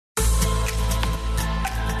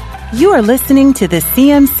You are listening to the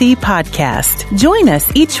CMC Podcast. Join us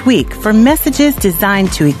each week for messages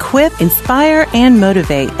designed to equip, inspire, and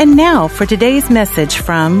motivate. And now for today's message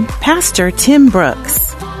from Pastor Tim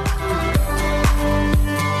Brooks. I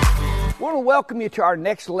want to welcome you to our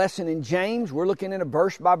next lesson in James. We're looking at a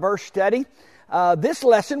verse-by-verse study. This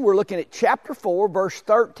lesson, we're looking at chapter 4, verse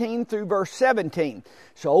 13 through verse 17.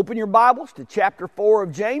 So open your Bibles to chapter 4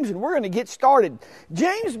 of James, and we're going to get started.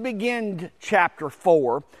 James begins chapter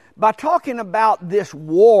 4 by talking about this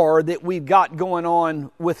war that we've got going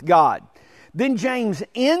on with God. Then James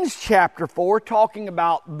ends chapter 4 talking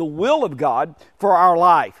about the will of God for our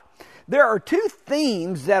life. There are two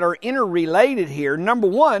themes that are interrelated here. Number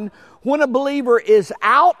one, when a believer is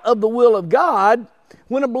out of the will of God,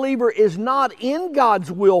 when a believer is not in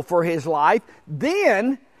God's will for his life,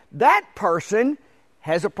 then that person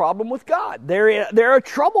has a problem with God. They're a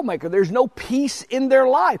troublemaker. There's no peace in their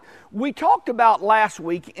life. We talked about last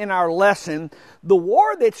week in our lesson the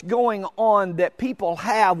war that's going on that people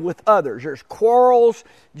have with others. There's quarrels.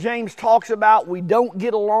 James talks about we don't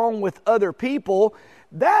get along with other people.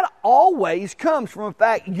 That always comes from the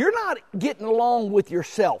fact you're not getting along with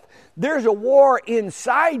yourself. There's a war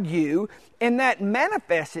inside you, and that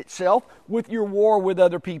manifests itself with your war with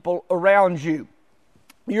other people around you.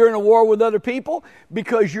 You're in a war with other people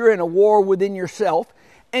because you're in a war within yourself,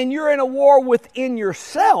 and you're in a war within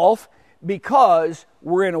yourself because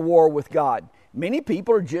we're in a war with God. Many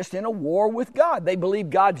people are just in a war with God. They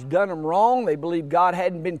believe God's done them wrong. They believe God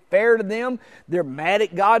hadn't been fair to them. They're mad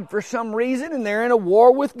at God for some reason, and they're in a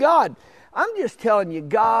war with God. I'm just telling you,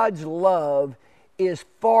 God's love is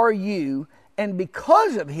for you, and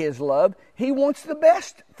because of His love, He wants the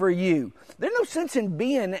best for you. There's no sense in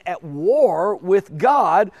being at war with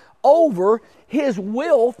God over His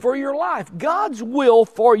will for your life. God's will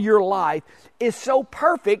for your life is so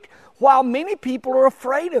perfect, while many people are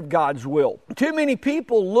afraid of God's will. Too many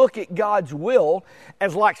people look at God's will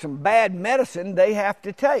as like some bad medicine they have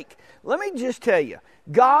to take. Let me just tell you,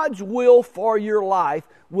 God's will for your life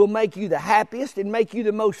will make you the happiest and make you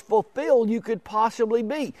the most fulfilled you could possibly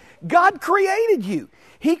be. God created you.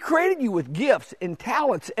 He created you with gifts and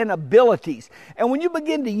talents and abilities. And when you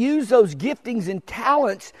begin to use those giftings and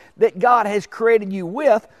talents that God has created you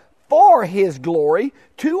with for His glory,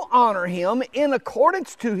 to honor Him in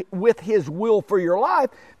accordance with His will for your life,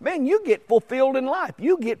 man, you get fulfilled in life.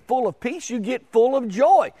 You get full of peace. You get full of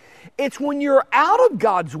joy. It's when you're out of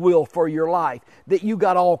God's will for your life that you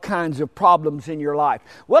got all kinds of problems in your life.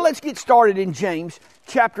 Well, let's get started in James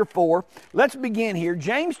chapter 4. Let's begin here.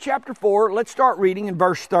 James chapter 4, let's start reading in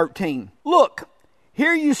verse 13. Look,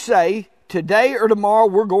 here you say, today or tomorrow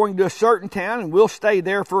we're going to a certain town and we'll stay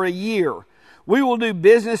there for a year. We will do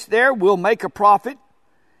business there. We'll make a profit.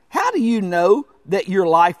 How do you know that your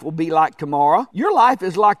life will be like tomorrow? Your life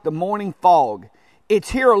is like the morning fog.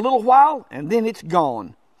 It's here a little while and then it's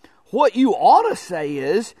gone. What you ought to say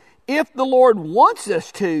is, if the Lord wants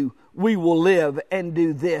us to, we will live and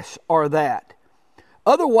do this or that.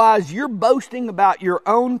 Otherwise, you're boasting about your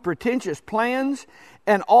own pretentious plans,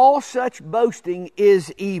 and all such boasting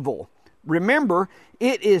is evil. Remember,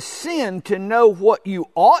 it is sin to know what you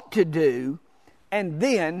ought to do and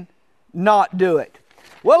then not do it.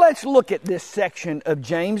 Well, let's look at this section of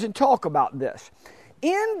James and talk about this.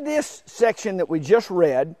 In this section that we just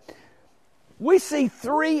read, we see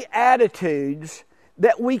three attitudes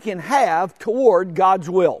that we can have toward God's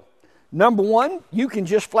will. Number one, you can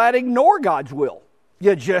just flat ignore God's will.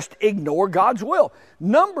 You just ignore God's will.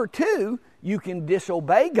 Number two, you can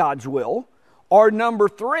disobey God's will. Or number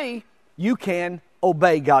three, you can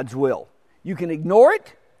obey God's will. You can ignore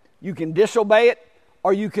it, you can disobey it,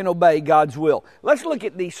 or you can obey God's will. Let's look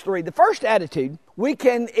at these three. The first attitude, we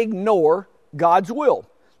can ignore God's will.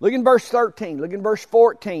 Look in verse 13, look in verse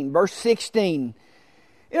 14, verse 16.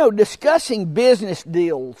 Discussing business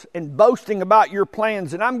deals and boasting about your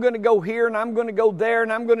plans, and I'm going to go here and I'm going to go there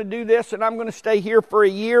and I'm going to do this and I'm going to stay here for a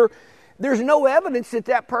year. There's no evidence that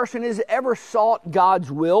that person has ever sought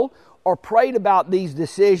God's will or prayed about these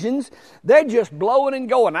decisions. They're just blowing and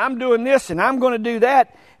going. I'm doing this and I'm going to do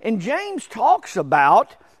that. And James talks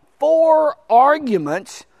about 4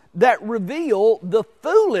 arguments that reveal the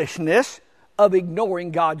foolishness of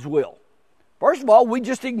ignoring God's will. First of all, we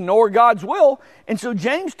just ignore God's will, and so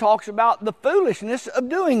James talks about the foolishness of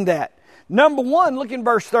doing that. Number one, look in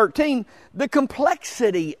verse 13, the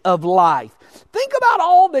complexity of life. Think about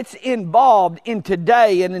all that's involved in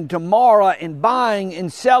today and in tomorrow and buying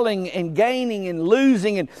and selling and gaining and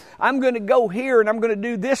losing, and I'm going to go here and I'm going to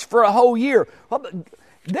do this for a whole year.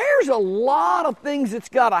 There's a lot of things that's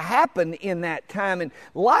got to happen in that time, and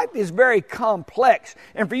life is very complex.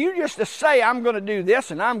 And for you just to say, I'm going to do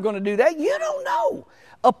this and I'm going to do that, you don't know.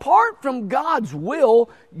 Apart from God's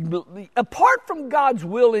will in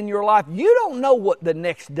your life, you don't know what the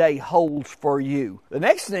next day holds for you. The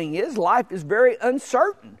next thing is, life is very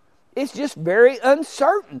uncertain. It's just very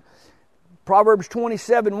uncertain. Proverbs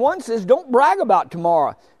 27:1 says, don't brag about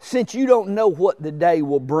tomorrow, since you don't know what the day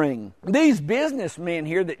will bring. These businessmen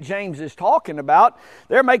here that James is talking about,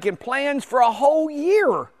 they're making plans for a whole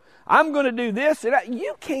year. I'm going to do this and that.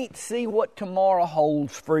 You can't see what tomorrow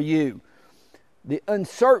holds for you. The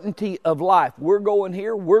uncertainty of life. We're going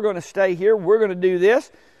here, we're going to stay here, we're going to do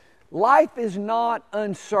this. Life is not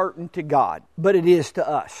uncertain to God, but it is to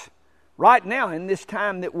us. Right now, in this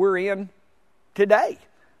time that we're in today,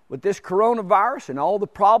 with this coronavirus and all the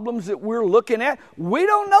problems that we're looking at, we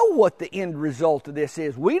don't know what the end result of this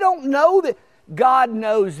is. We don't know that. God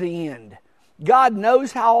knows the end. God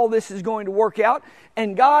knows how all this is going to work out,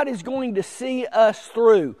 and God is going to see us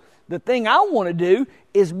through. The thing I want to do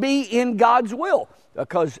is be in God's will,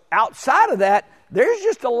 because outside of that, there's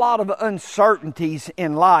just a lot of uncertainties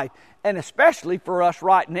in life. And especially for us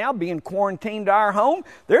right now, being quarantined to our home,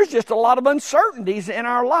 there's just a lot of uncertainties in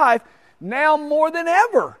our life. Now more than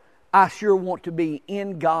ever, I sure want to be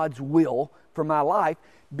in God's will for my life,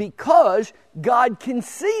 because God can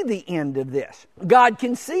see the end of this. God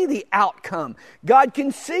can see the outcome. God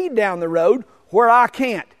can see down the road where I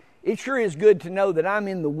can't. It sure is good to know that I'm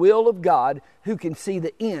in the will of God, who can see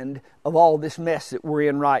the end of all this mess that we're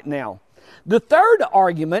in right now. The third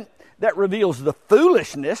argument that reveals the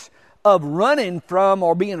foolishness of running from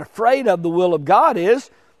or being afraid of the will of God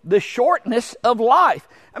is the shortness of life.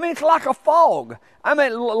 I mean, it's like a fog. I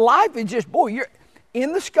mean, life is just, you're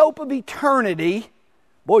in the scope of eternity.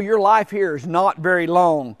 Your life here is not very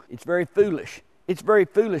long. It's very foolish. It's very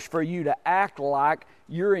foolish for you to act like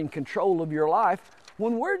you're in control of your life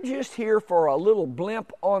when we're just here for a little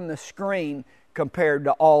blimp on the screen compared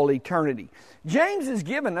to all eternity. James has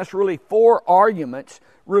given us really 4 arguments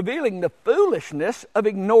revealing the foolishness of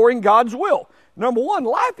ignoring God's will. Number 1,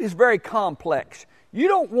 life is very complex. You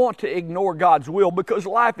don't want to ignore God's will because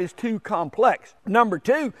life is too complex. Number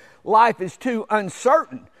 2, life is too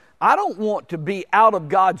uncertain. I don't want to be out of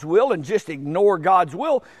God's will and just ignore God's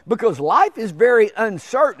will, because life is very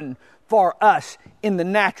uncertain for us in the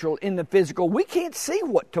natural, in the physical. We can't see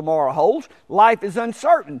what tomorrow holds. Life is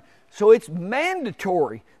uncertain. So it's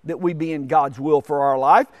mandatory that we be in God's will for our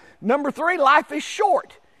life. Number 3, life is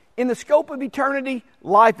short. In the scope of eternity,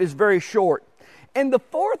 life is very short. And the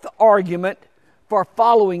 4th argument for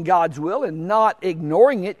following God's will and not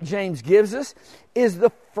ignoring it, James gives us, is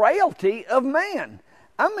the frailty of man.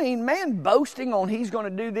 I mean, man boasting on he's going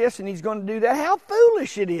to do this and he's going to do that. How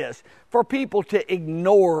foolish it is for people to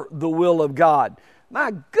ignore the will of God.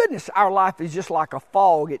 My goodness, our life is just like a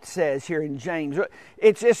fog, it says here in James.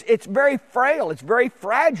 It's very frail. It's very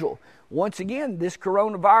fragile. Once again, this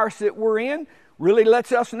coronavirus that we're in really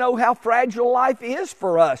lets us know how fragile life is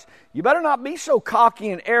for us. You better not be so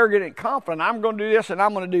cocky and arrogant and confident. I'm going to do this and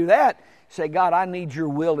I'm going to do that. Say, God, I need your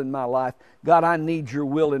will in my life. God, I need your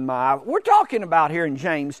will in my life. We're talking about here in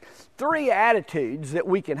James 3 attitudes that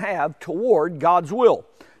we can have toward God's will.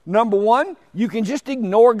 Number 1, you can just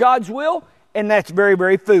ignore God's will, and that's very,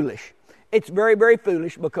 very foolish. It's very, very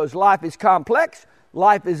foolish because life is complex,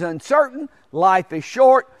 life is uncertain, life is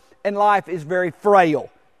short, and life is very frail.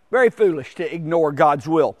 Very foolish to ignore God's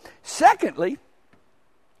will. Secondly,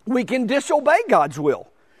 we can disobey God's will.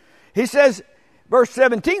 He says, verse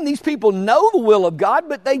 17, these people know the will of God,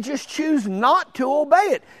 but they just choose not to obey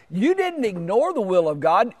it. You didn't ignore the will of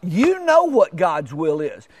God. You know what God's will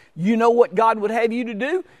is. You know what God would have you to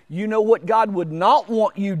do. You know what God would not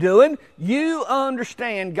want you doing. You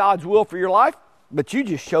understand God's will for your life, but you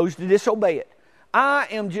just chose to disobey it. I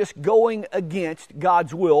am just going against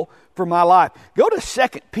God's will for my life. Go to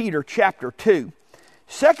 2 Peter chapter 2.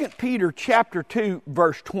 2 Peter chapter 2,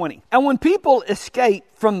 verse 20. And when people escape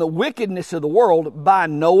from the wickedness of the world by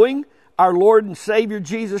knowing our Lord and Savior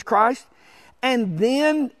Jesus Christ, and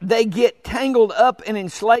then they get tangled up and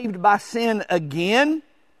enslaved by sin again,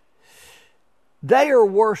 they are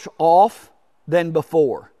worse off than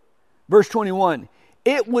before. Verse 21.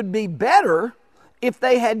 It would be better if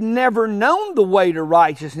they had never known the way to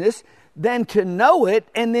righteousness than to know it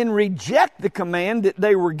and then reject the command that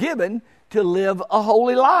they were given to live a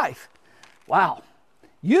holy life. Wow.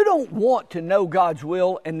 You don't want to know God's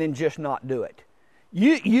will and then just not do it.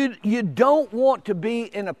 You don't want to be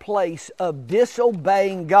in a place of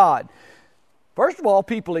disobeying God. First of all,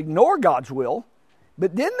 people ignore God's will.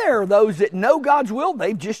 But then there are those that know God's will.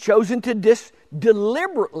 They've just chosen to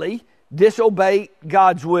deliberately disobey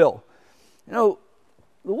God's will. You know,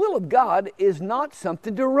 the will of God is not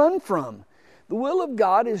something to run from. The will of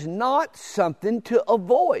God is not something to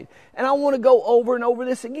avoid. And I want to go over and over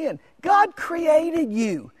this again. God created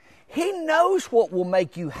you. He knows what will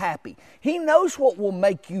make you happy. He knows what will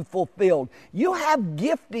make you fulfilled. You have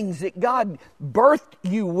giftings that God birthed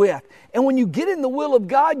you with. And when you get in the will of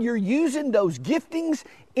God, you're using those giftings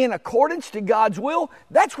in accordance to God's will.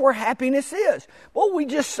 That's where happiness is. Well, we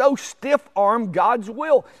just so stiff-arm God's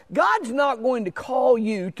will. God's not going to call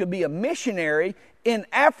you to be a missionary in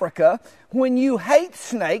Africa when you hate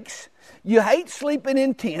snakes, you hate sleeping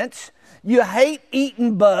in tents, you hate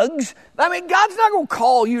eating bugs. I mean, God's not going to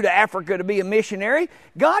call you to Africa to be a missionary.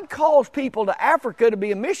 God calls people to Africa to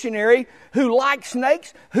be a missionary who like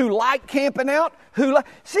snakes, who like camping out,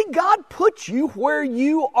 See, God puts you where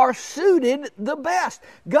you are suited the best.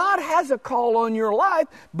 God has a call on your life,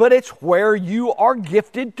 but it's where you are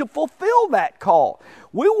gifted to fulfill that call.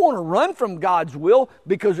 We want to run from God's will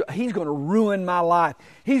because He's going to ruin my life.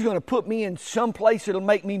 He's going to put me in some place that'll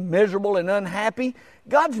make me miserable and unhappy.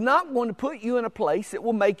 God's not going to put you in a place that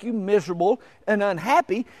will make you miserable and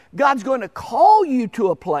unhappy. God's going to call you to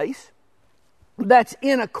a place that's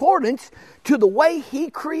in accordance to the way He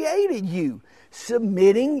created you.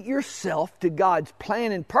 Submitting yourself to God's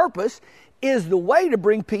plan and purpose is the way to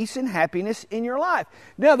bring peace and happiness in your life.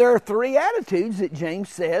 Now, there are 3 attitudes that James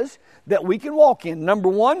says that we can walk in. Number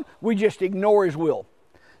 1, we just ignore His will.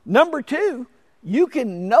 Number 2, you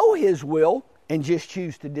can know His will and just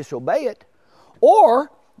choose to disobey it. Or,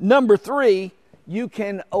 number 3, you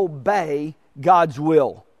can obey God's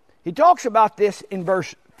will. He talks about this in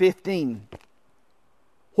verse 15.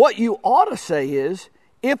 What you ought to say is,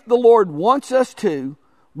 if the Lord wants us to,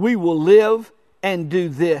 we will live and do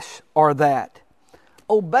this or that.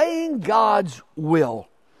 Obeying God's will.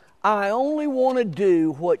 I only want to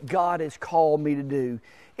do what God has called me to do.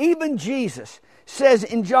 Even Jesus says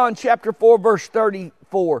in John chapter 4, verse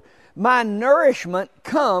 34, my nourishment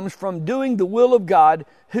comes from doing the will of God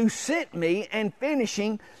who sent me and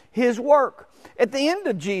finishing His work. At the end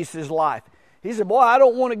of Jesus' life, He said, boy, I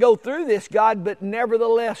don't want to go through this, God, but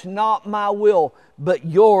nevertheless, not my will, but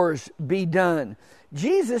yours be done.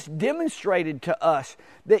 Jesus demonstrated to us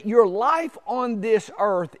that your life on this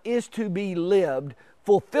earth is to be lived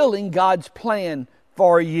fulfilling God's plan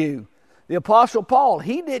for you. The Apostle Paul,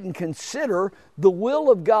 he didn't consider the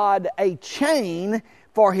will of God a chain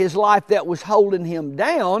for his life that was holding him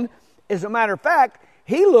down. As a matter of fact,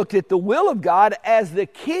 he looked at the will of God as the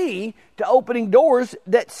key to opening doors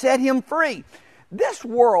that set him free. This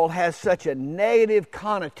world has such a negative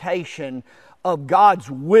connotation of God's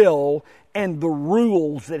will and the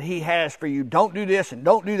rules that He has for you. Don't do this and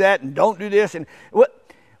don't do that and don't do this. And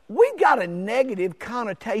we've got a negative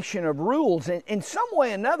connotation of rules. And in some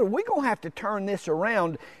way or another, we're going to have to turn this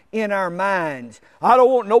around in our minds. I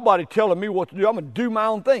don't want nobody telling me what to do. I'm going to do my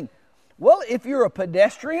own thing. Well, if you're a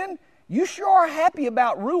pedestrian, you sure are happy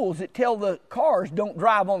about rules that tell the cars don't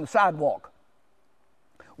drive on the sidewalk.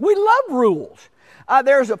 We love rules.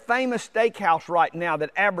 There's a famous steakhouse right now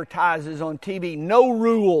that advertises on TV, no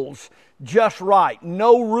rules, just right,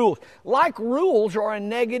 no rules. Like rules are a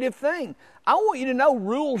negative thing. I want you to know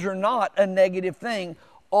rules are not a negative thing.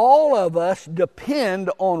 All of us depend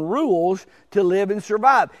on rules to live and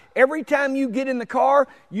survive. Every time you get in the car,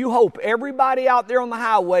 you hope everybody out there on the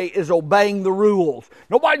highway is obeying the rules.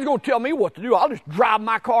 Nobody's going to tell me what to do. I'll just drive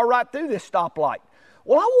my car right through this stoplight.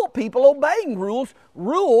 Well, I want people obeying rules.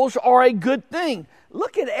 Rules are a good thing.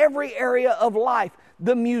 Look at every area of life.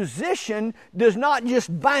 The musician does not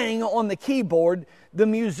just bang on the keyboard. The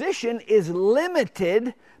musician is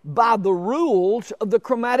limited by the rules of the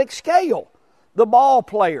chromatic scale. The ball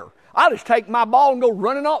player, I just take my ball and go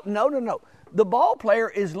running off. No. The ball player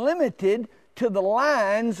is limited to the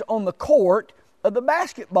lines on the court of the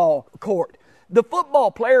basketball court. The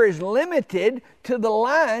football player is limited to the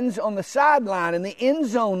lines on the sideline and the end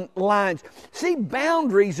zone lines. See,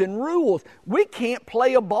 boundaries and rules. We can't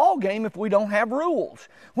play a ball game if we don't have rules.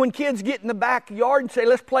 When kids get in the backyard and say,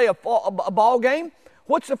 let's play a ball game,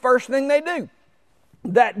 what's the first thing they do?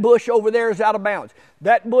 That bush over there is out of bounds.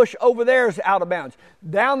 That bush over there is out of bounds.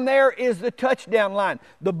 Down there is the touchdown line.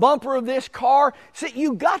 The bumper of this car. See,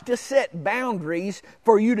 you got to set boundaries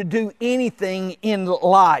for you to do anything in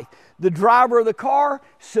life. The driver of the car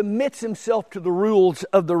submits himself to the rules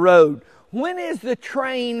of the road. When is the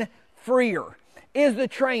train freer? Is the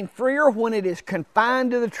train freer when it is confined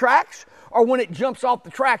to the tracks or when it jumps off the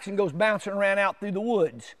tracks and goes bouncing around out through the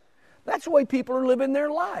woods? That's the way people are living their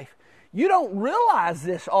life. You don't realize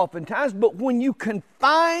this oftentimes, but when you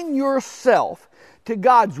confine yourself to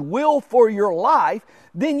God's will for your life,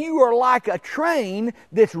 then you are like a train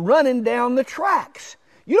that's running down the tracks.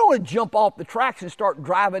 You don't want to jump off the tracks and start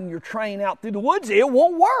driving your train out through the woods. It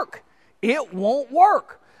won't work. It won't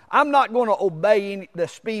work. I'm not going to obey the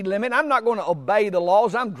speed limit. I'm not going to obey the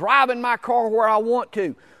laws. I'm driving my car where I want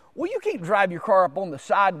to. Well, you can't drive your car up on the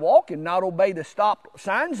sidewalk and not obey the stop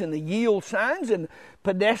signs and the yield signs and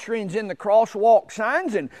pedestrians in the crosswalk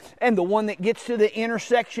signs and the one that gets to the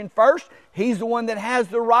intersection first, he's the one that has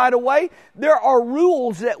the right of way. There are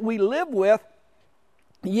rules that we live with,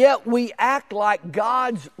 yet we act like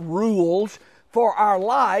God's rules for our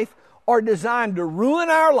life are designed to ruin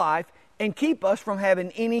our life and keep us from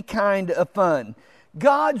having any kind of fun.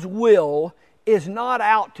 God's will is not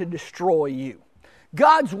out to destroy you.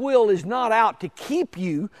 God's will is not out to keep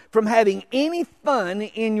you from having any fun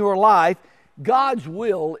in your life. God's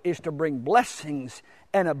will is to bring blessings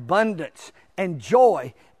and abundance and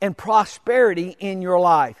joy and prosperity in your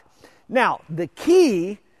life. Now, the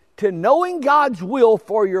key to knowing God's will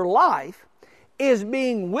for your life is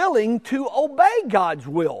being willing to obey God's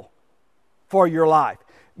will for your life.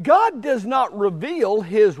 God does not reveal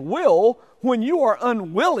His will when you are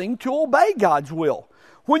unwilling to obey God's will.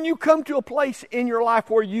 When you come to a place in your life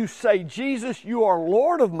where you say, Jesus, you are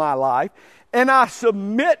Lord of my life, and I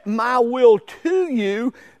submit my will to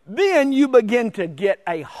you, then you begin to get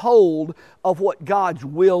a hold of what God's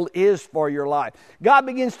will is for your life. God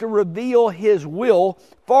begins to reveal His will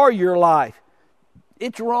for your life.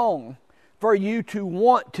 It's wrong for you to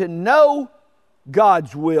want to know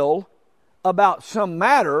God's will about some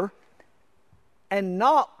matter and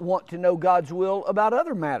not want to know God's will about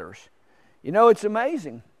other matters. You know, it's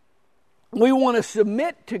amazing. We want to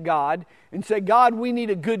submit to God and say, God, we need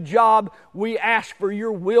a good job. We ask for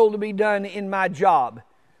your will to be done in my job.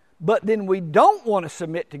 But then we don't want to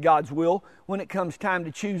submit to God's will when it comes time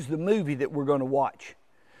to choose the movie that we're going to watch.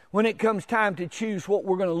 When it comes time to choose what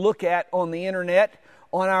we're going to look at on the internet,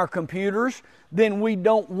 on our computers, then we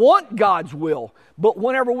don't want God's will. But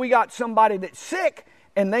whenever we got somebody that's sick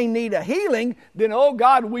and they need a healing, then, oh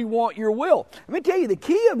God, we want your will. Let me tell you, the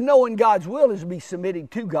key of knowing God's will is to be submitting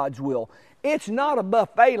to God's will. It's not a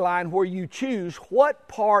buffet line where you choose what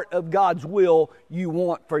part of God's will you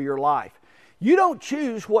want for your life. You don't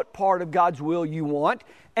choose what part of God's will you want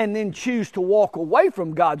and then choose to walk away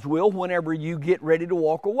from God's will whenever you get ready to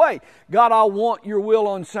walk away. God, I want your will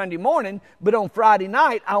on Sunday morning, but on Friday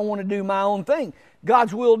night, I want to do my own thing.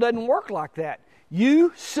 God's will doesn't work like that.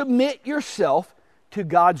 You submit yourself to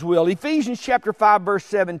God's will. Ephesians chapter 5, verse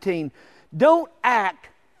 17. Don't act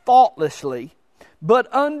thoughtlessly, but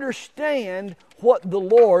understand what the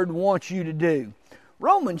Lord wants you to do.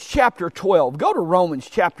 Romans chapter 12. Go to Romans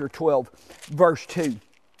chapter 12, verse 2.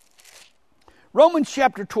 Romans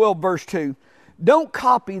chapter 12, verse 2. Don't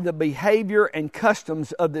copy the behavior and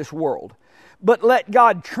customs of this world, but let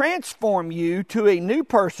God transform you to a new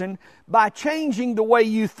person by changing the way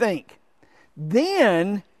you think.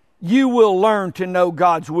 Then you will learn to know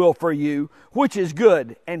God's will for you, which is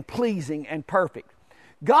good and pleasing and perfect.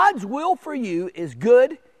 God's will for you is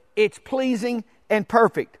good, it's pleasing, and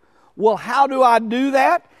perfect. Well, how do I do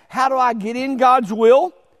that? How do I get in God's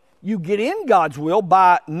will? You get in God's will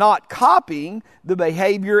by not copying the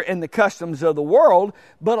behavior and the customs of the world,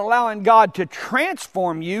 but allowing God to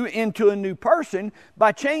transform you into a new person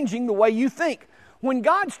by changing the way you think. When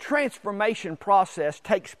God's transformation process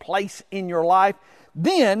takes place in your life,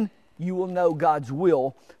 then you will know God's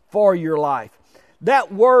will for your life.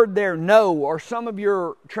 That word there, know, or some of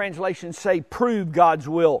your translations say prove God's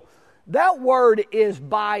will. That word is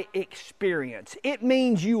by experience. It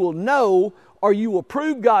means you will know or you will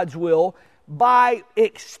prove God's will by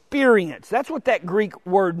experience. That's what that Greek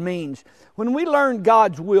word means. When we learn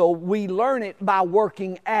God's will, we learn it by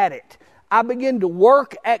working at it. I begin to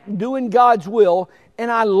work at doing God's will,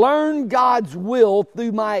 and I learn God's will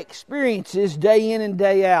through my experiences day in and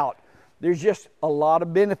day out. There's just a lot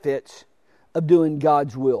of benefits of doing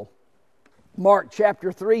God's will. Mark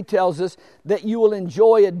chapter 3 tells us that you will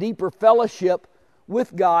enjoy a deeper fellowship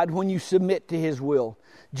with God when you submit to His will.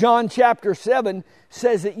 John chapter 7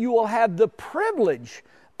 says that you will have the privilege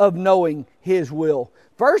of knowing His will.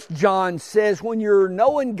 1 John says when you're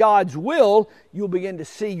knowing God's will, you'll begin to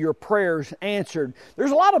see your prayers answered.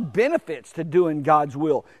 There's a lot of benefits to doing God's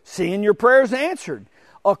will. Seeing your prayers answered,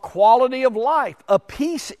 a quality of life, a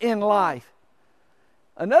peace in life.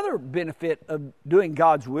 Another benefit of doing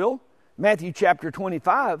God's will, Matthew chapter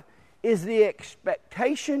 25, is the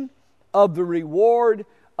expectation of the reward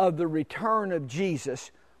of the return of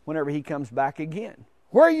Jesus whenever He comes back again.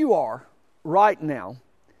 Where you are right now,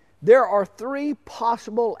 There are three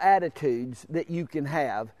possible attitudes that you can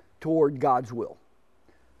have toward God's will.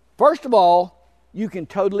 First of all, you can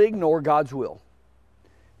totally ignore God's will.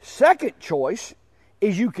 Second choice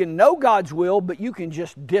is you can know God's will, but you can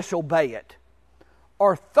just disobey it.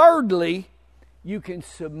 Or thirdly, you can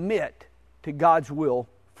submit to God's will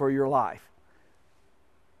for your life.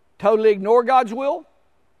 Totally ignore God's will,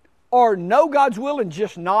 or know God's will and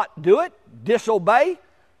just not do it, disobey,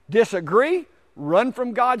 disagree, run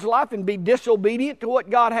from God's life and be disobedient to what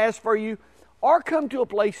God has for you, or come to a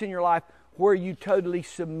place in your life where you totally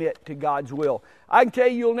submit to God's will. I can tell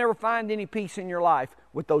you, you'll never find any peace in your life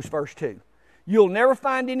with those first two. You'll never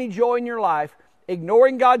find any joy in your life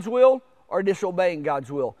ignoring God's will or disobeying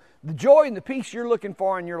God's will. The joy and the peace you're looking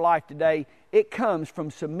for in your life today, it comes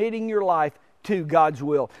from submitting your life to God's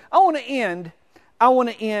will. I want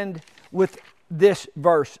to end with this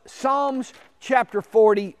verse. Psalms chapter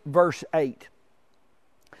 40, verse 8.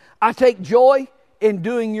 I take joy in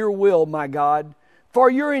doing your will, my God,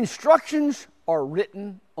 for your instructions are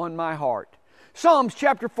written on my heart. Psalms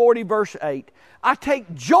chapter 40, verse 8. I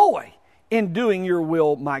take joy in doing your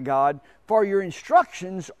will, my God, for your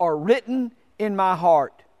instructions are written in my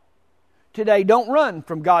heart. Today, don't run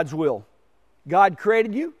from God's will. God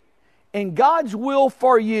created you, and God's will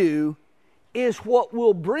for you is what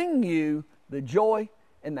will bring you the joy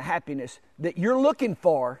and the happiness that you're looking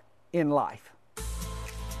for in life.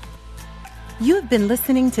 You have been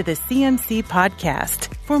listening to the CMC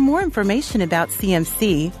Podcast. For more information about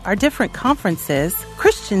CMC, our different conferences,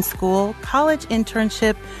 Christian school, college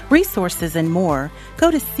internship, resources, and more,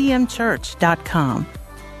 go to cmchurch.com.